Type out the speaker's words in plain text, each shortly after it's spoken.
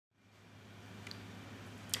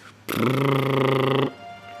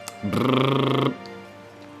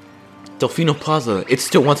Delfino Plaza. It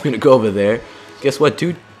still wants me to go over there. Guess what,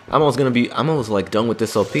 dude? I'm almost like done with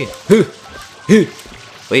this LP.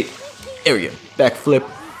 Wait. There we go. Backflip.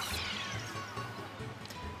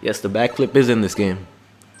 Yes, the backflip is in this game.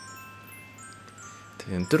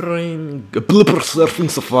 Blooper surfing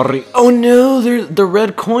safari. Oh no, there's the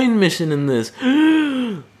red coin mission in this.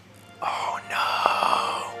 Oh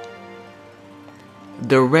no.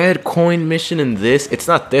 The red coin mission in this, it's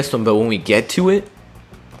not this one, but when we get to it,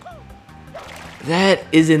 that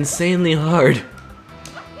is insanely hard.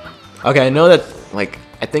 Okay, I know that, like,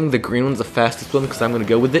 I think the green one's the fastest one because I'm gonna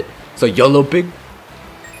go with it. So YOLO big.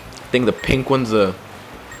 I think the pink one's the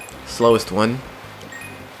slowest one,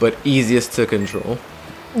 but easiest to control.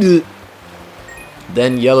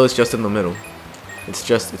 Then yellow is just in the middle. It's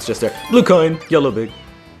just there. Blue coin, yellow big.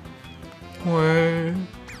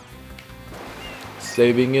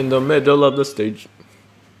 Saving in the middle of the stage.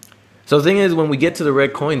 So the thing is, when we get to the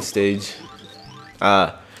red coin stage,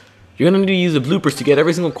 you're gonna need to use the bloopers to get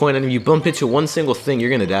every single coin, and if you bump into one single thing, you're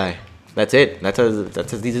gonna die. That's it. That's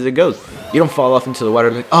as easy as it goes. You don't fall off into the water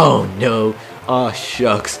like, oh no, oh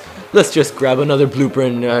shucks. Let's just grab another blooper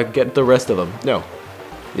and get the rest of them. No.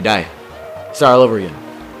 You die. Start all over again.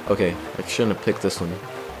 Okay, I shouldn't have picked this one.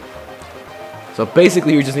 So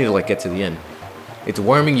basically you just need to like get to the end. It's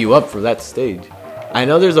warming you up for that stage. I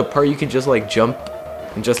know there's a part you can just like jump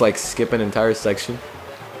and just like skip an entire section.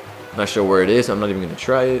 Not sure where it is, I'm not even gonna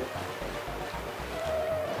try it.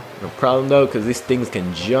 No problem though, because these things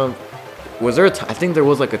can jump. Was there a I think there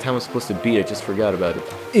was like a time I was supposed to beat it, I just forgot about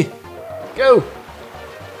it. Go!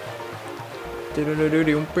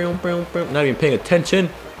 Not even paying attention.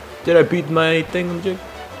 Did I beat my thing?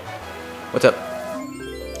 What's up?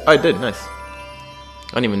 Oh, I did. Nice.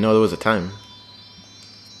 I didn't even know there was a time.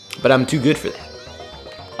 But I'm too good for that.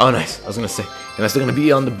 Oh, nice. I was gonna say, am I still gonna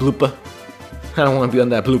be on the bloopah? I don't want to be on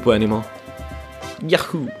that bloopah anymore.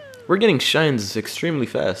 Yahoo! We're getting shines extremely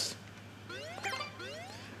fast.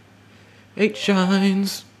 8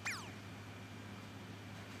 shines.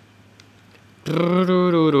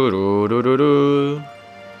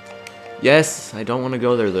 Yes, I don't want to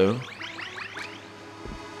go there though.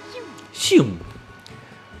 Shoo.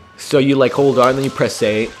 So you like hold on, then you press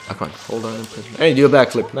A. Oh, come on, hold on and press A. Hey, do a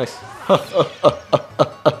backflip. Nice.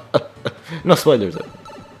 No spoilers though.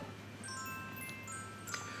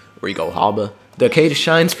 Where you go, Haba? The Cage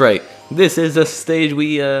Shine Sprite. This is a stage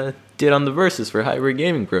we did on the Versus for Hybrid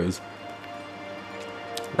Gaming Pros.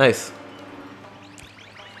 Nice.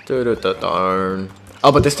 Darn.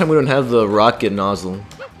 Oh, but this time we don't have the rocket nozzle,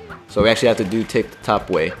 so we actually have to take the top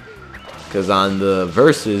way. Because on the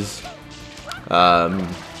Versus,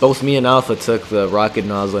 both me and Alpha took the rocket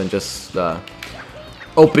nozzle and just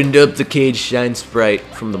opened up the Cage Shine Sprite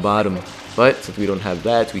from the bottom. But since we don't have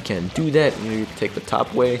that, we can't do that. You need to take the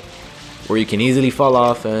top way, where you can easily fall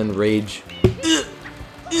off and rage.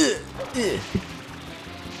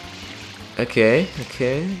 Okay,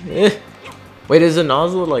 okay. Wait, is the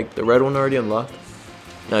nozzle, like, the red one already unlocked?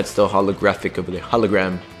 No, it's still holographic over there.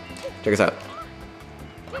 Hologram. Check us out.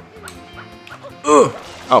 Oh.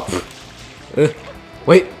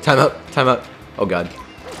 Wait, time out, time out. Oh, God.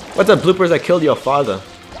 What's up, bloopers? I killed your father.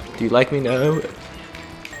 Do you like me now?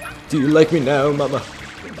 Do you like me now, mama?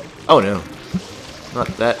 Oh, no. Not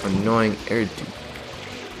that annoying air dude.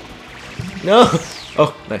 No!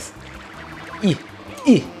 Oh, nice.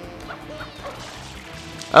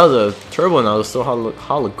 Oh, the turbo now is still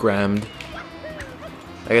hologrammed.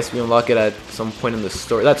 I guess we unlock it at some point in the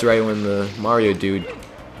story. That's right, when the Mario dude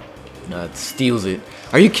steals it.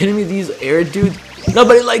 Are you kidding me? These air dudes?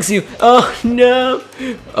 Nobody likes you! Oh, no!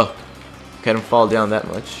 Oh, can't fall down that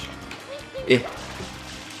much.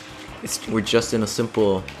 We're just in a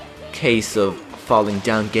simple case of falling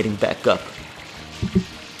down, getting back up.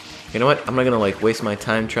 You know what? I'm not gonna like waste my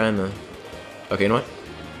time trying to... Okay, you know what?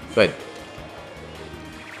 Go ahead.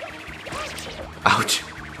 Ouch.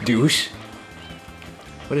 Douche.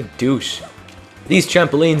 What a douche. These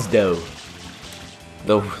trampolines though.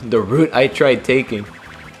 The route I tried taking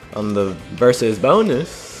on the Versus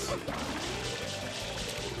bonus.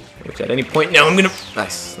 Which at any point now I'm gonna...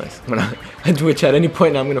 Nice, nice. Which at any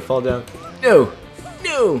point now I'm gonna fall down. No!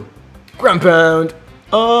 No! Ground pound!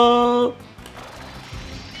 Oh!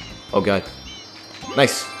 Oh, God.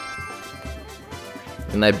 Nice.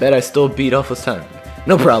 And I bet I still beat Alpha's time.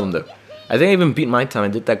 No problem though. I think I even beat my time. I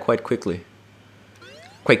did that quite quickly.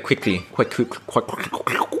 Quite quickly. Quite quickly.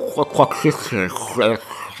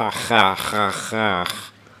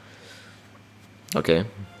 Okay.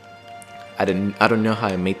 I don't know how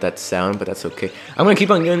I made that sound, but that's okay. I'm gonna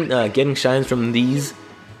keep on getting shines from these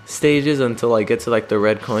stages until I get to like the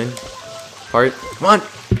red coin part. Come on!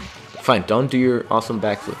 Fine, don't do your awesome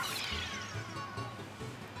backflip.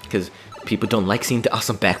 Because people don't like seeing the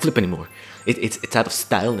awesome backflip anymore. It's out of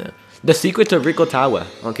style now. The secret to Rico Tawa.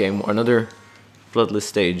 Okay, another floodless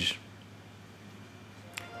stage.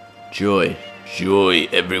 Joy. Joy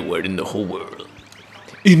everywhere in the whole world.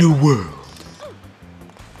 In the world.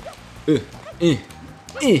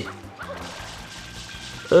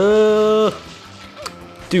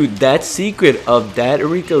 Dude, that secret of that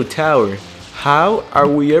Rico Tower. How are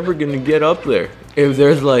we ever gonna get up there if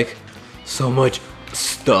there's like so much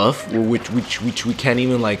stuff which we can't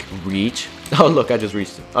even like reach? Oh look, I just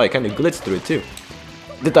reached it. Oh, I kind of glitzed through it too.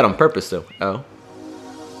 Did that on purpose though. Oh.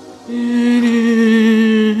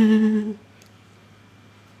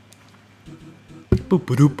 Boop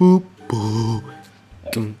boop boop boop.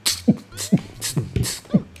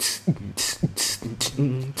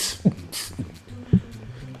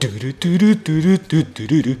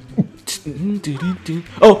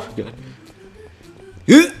 Oh god.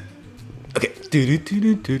 Okay.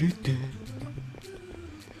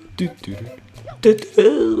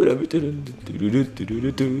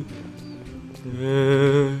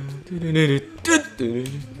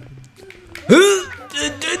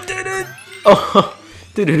 Oh.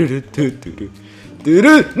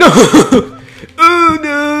 No! Oh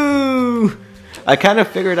no! I kind of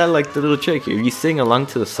figured out like the little trick here. You sing along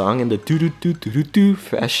to the song in the do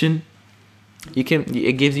fashion. You can.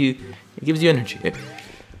 It gives you energy.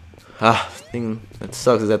 Thing that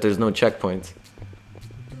sucks is that there's no checkpoints.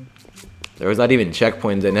 There was not even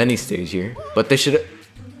checkpoints in any stage here, but they should.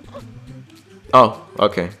 Oh,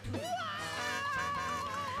 okay.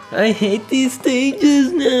 I hate these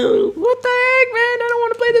stages now. What the heck, man? I don't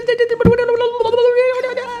want to play this.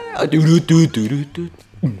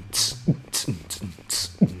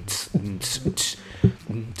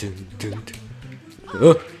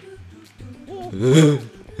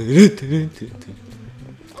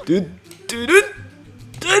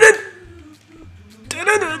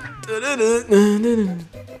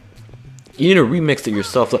 You need to remix it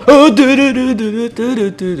yourself. Like,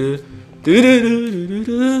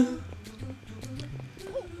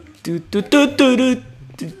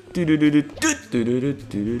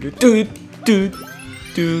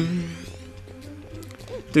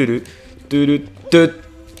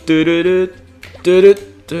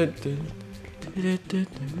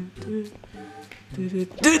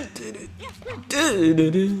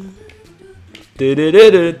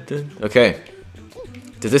 okay.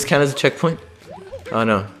 Does this count as a checkpoint? Oh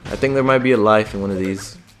no. I think there might be a life in one of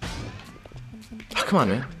these. Oh, come on,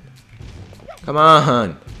 man. Come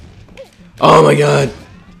on. Oh my god.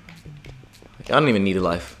 I don't even need a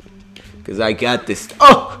life. Because I got this.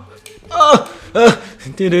 Oh! Oh!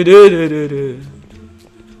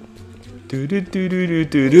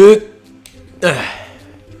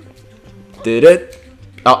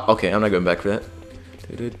 Oh, okay, I'm not going back for that.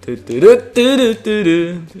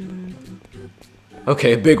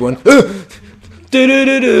 Okay, big one. Oh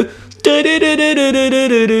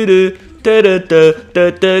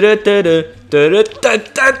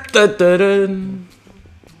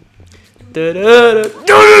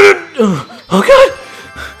god!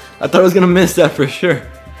 I thought I was gonna miss that for sure.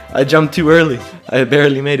 I jumped too early. I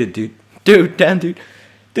barely made it, dude. Damn, dude.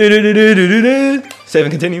 Save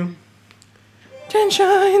and continue. 10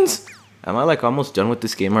 shines! Am I like almost done with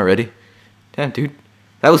this game already? Damn, dude.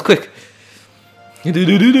 That was quick.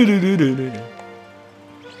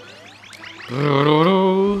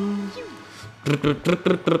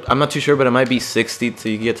 I'm not too sure, but it might be 60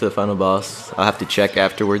 till you get to the final boss. I'll have to check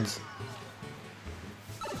afterwards.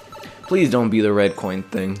 Please don't be the red coin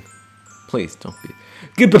thing. Please don't be.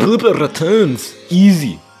 GOOPUGH returns.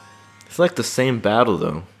 Easy. It's like the same battle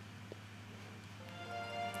though.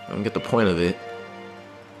 I don't get the point of it.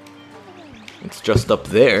 It's just up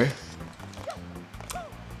there.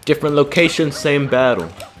 Different location, same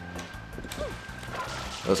battle.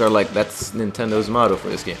 Those are like, that's Nintendo's motto for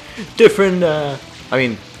this game. Different,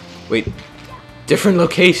 different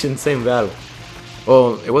location, same battle.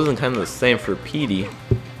 Well, it wasn't kind of the same for Petey.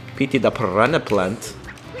 Petey the piranha plant.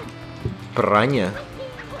 Piranha.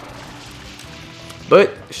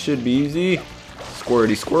 But, should be easy.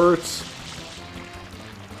 Squirty squirts.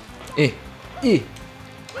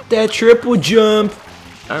 That triple jump.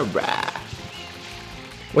 Alright.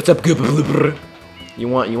 What's up, GOOPUGH? You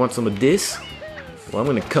want some of this? Well, I'm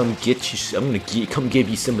gonna come get you. I'm gonna come give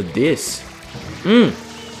you some of this.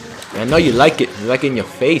 I know you like it. You like it in your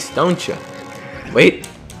face, don't you? Wait,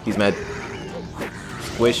 he's mad.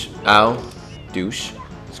 Squish. Ow. Douche.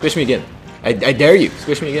 Squish me again. I dare you.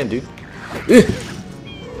 Squish me again, dude.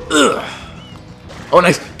 Ugh. Oh,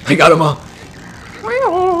 nice. I got them all.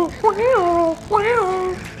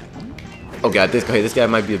 Oh god, this guy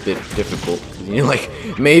might be a bit difficult. You know, like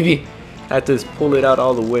maybe have to pull it out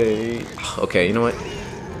all the way. Okay, you know what?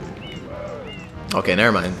 Okay,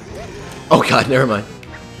 never mind. Oh god, never mind.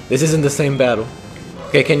 This isn't the same battle.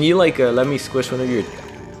 Okay, can you like let me squish one of your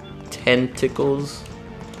tentacles?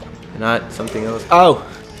 Not something else. Oh,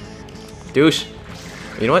 douche.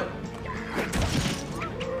 You know what?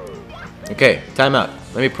 Okay, time out.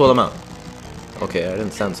 Let me pull them out. Okay, that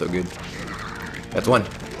didn't sound so good. That's one.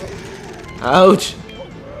 Ouch!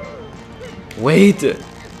 Wait!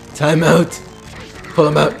 Time out! Pull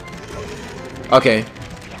him out! Okay.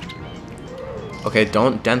 Okay,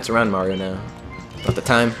 don't dance around Mario now. Not the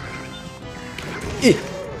time.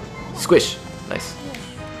 Squish! Nice.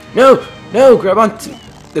 No! No! Grab onto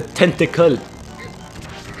the tentacle!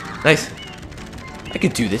 Nice. I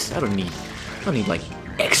could do this. I don't need like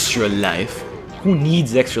extra life. Who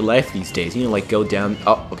needs extra life these days? You know, like go down.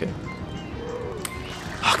 Oh, okay.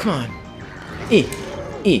 Oh, come on. Give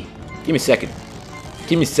me a second.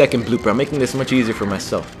 Give me a second, Blooper. I'm making this much easier for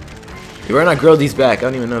myself. You better not grow these back. I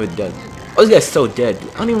don't even know if it does. Oh, this guy's so dead.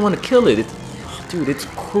 I don't even want to kill it. Oh, dude, it's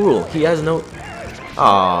cruel. He has no...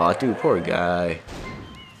 Aw, dude, poor guy.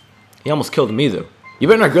 He almost killed me, though. You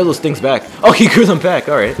better not grow those things back. Oh, he grew them back.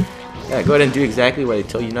 Alright. Yeah, go ahead and do exactly what I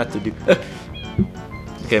tell you not to do.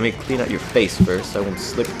 Okay, let me clean out your face first so I won't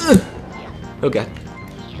slip. Oh, God.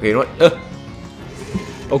 Okay, you know what?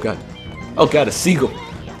 Oh, God. Oh, God, a seagull.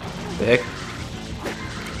 The heck?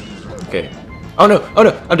 Okay. Oh, no. Oh,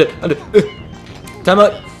 no. I'm dead. I'm dead. Time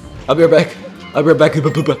out. I'll be right back. I'll be right back. Let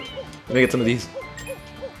me get some of these.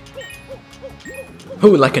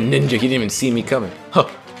 Ooh, like a ninja. He didn't even see me coming. Huh.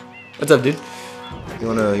 What's up, dude? You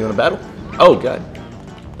wanna battle? Oh, God.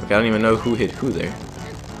 Okay, I don't even know who hit who there.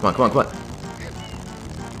 Come on, come on, come on.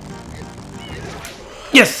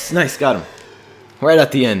 Yes! Nice, got him. Right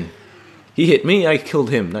at the end. He hit me, I killed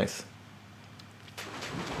him. Nice.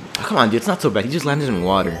 Oh, come on, dude, it's not so bad. He just landed in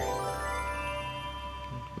water.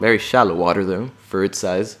 Very shallow water, though, for its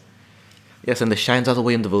size. Yes, and the shine's all the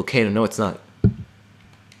way in the volcano. No, it's not.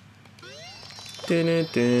 Seven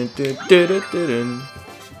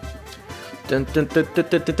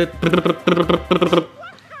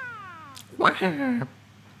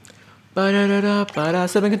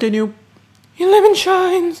continue. 11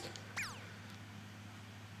 shines.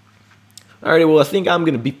 Alright, well, I think I'm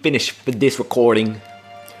gonna be finished for this recording.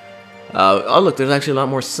 Oh look, there's actually a lot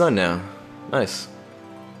more sun now. Nice.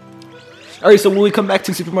 Alright, so when we come back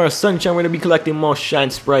to Super Mario Sunshine, we're gonna be collecting more shine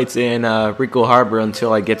sprites in Rico Harbor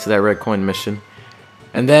until I get to that red coin mission.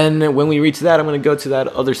 And then when we reach that, I'm gonna go to that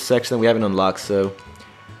other section that we haven't unlocked. So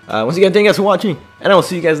once again, thank you guys for watching, and I will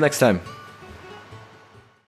see you guys next time.